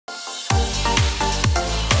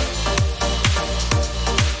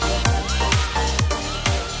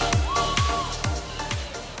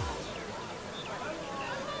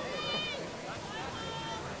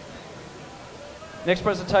Next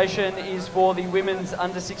presentation is for the women's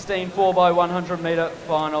under-16 4x100m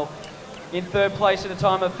final. In third place at a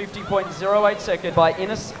time of 50.08 seconds by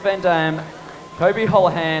Ines Van Dam, Kobe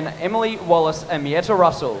Holohan, Emily Wallace and Mietta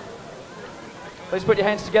Russell. Please put your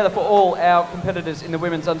hands together for all our competitors in the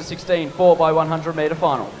women's under-16 4x100m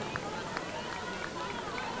final.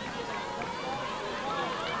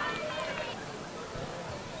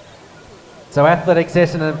 So Athletics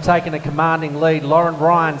Essendon have taken a commanding lead. Lauren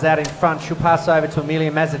Ryan's out in front. She'll pass over to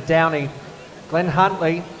Amelia Mazzadowney. Glenn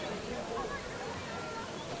Huntley,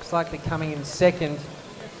 looks like they're coming in second.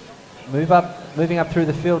 Moving up through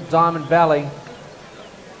the field, Diamond Valley.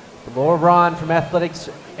 Laura Ryan from Athletics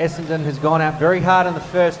Essendon has gone out very hard in the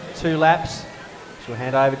first 2 laps. She'll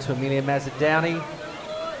hand over to Amelia Mazzadowney.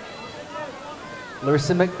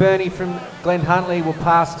 Larissa McBurney from Glenn Huntley will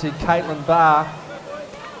pass to Caitlin Barr.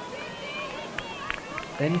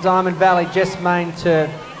 Then Diamond Valley, Jess Main to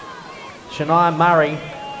Shania Murray.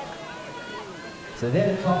 So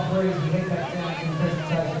they're the top 3 as we head back down to the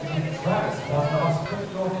presentation to Travis.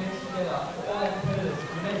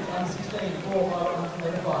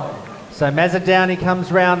 So Mazzadowney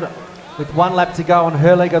comes round with 1 lap to go on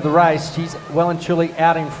her leg of the race. She's well and truly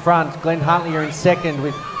out in front. Glenn Huntley are in second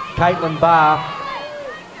with Caitlin Barr.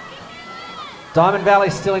 Diamond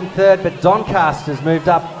Valley still in third, but Doncaster's moved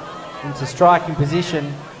up into striking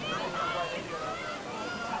position.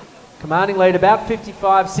 Commanding lead about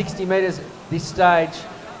 55, 60 metres at this stage.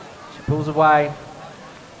 She pulls away.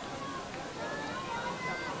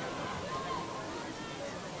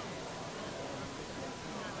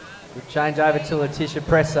 Good change over to Letitia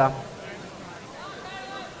Presser.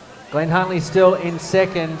 Glenn Huntley still in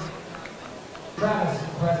second. Travis,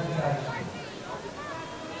 presentation.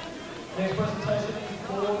 Next presentation is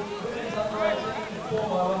for women's under-18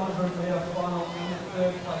 4x100m final in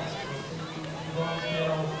third place.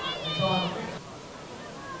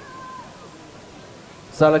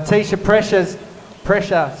 So Letitia Presser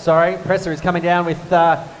is coming down with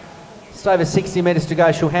just over 60 metres to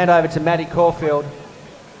go. She'll hand over to Maddie Caulfield.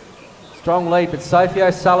 Strong lead, but Sophie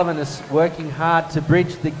O'Sullivan is working hard to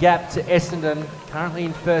bridge the gap to Essendon, currently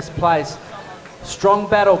in first place. Strong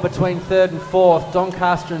battle between third and fourth.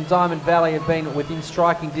 Doncaster and Diamond Valley have been within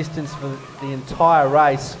striking distance for the entire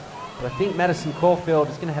race. But I think Madison Caulfield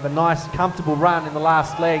is going to have a nice, comfortable run in the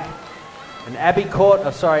last leg. And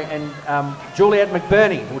Juliet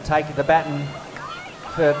McBurney will take the baton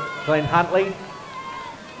for Glenn Huntley.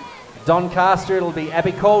 Doncaster, it'll be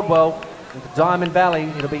Abby Caldwell. And for Diamond Valley,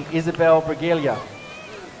 it'll be Isabel Brigiglia.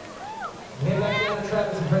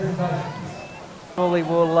 Normally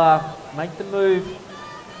will make the move.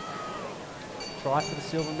 Try for the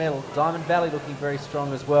silver medal. Diamond Valley looking very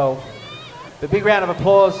strong as well. A big round of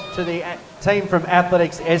applause to the team from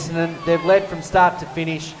Athletics Essendon. They've led from start to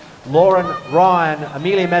finish. Lauren Ryan,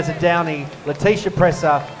 Amelia Mazzadowney, Letitia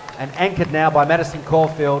Presser, and anchored now by Madison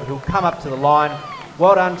Caulfield, who'll come up to the line.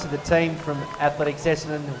 Well done to the team from Athletics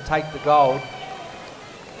Essendon who'll take the gold.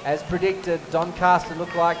 As predicted, Doncaster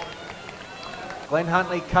look like Glenn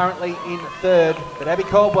Huntley currently in third, but Abby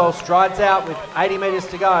Caldwell strides out with 80 metres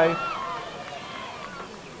to go.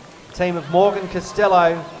 Team of Morgan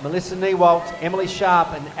Costello, Melissa Newalt, Emily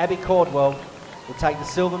Sharp and Abby Caldwell will take the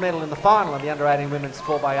silver medal in the final of the under-18 women's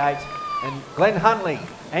 4x8. And Glenn Huntley,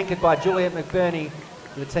 anchored by Juliet McBurney,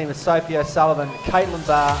 with a team of Sophie O'Sullivan, Caitlin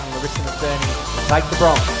Barr and Larissa McBurney, take the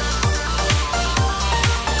bronze.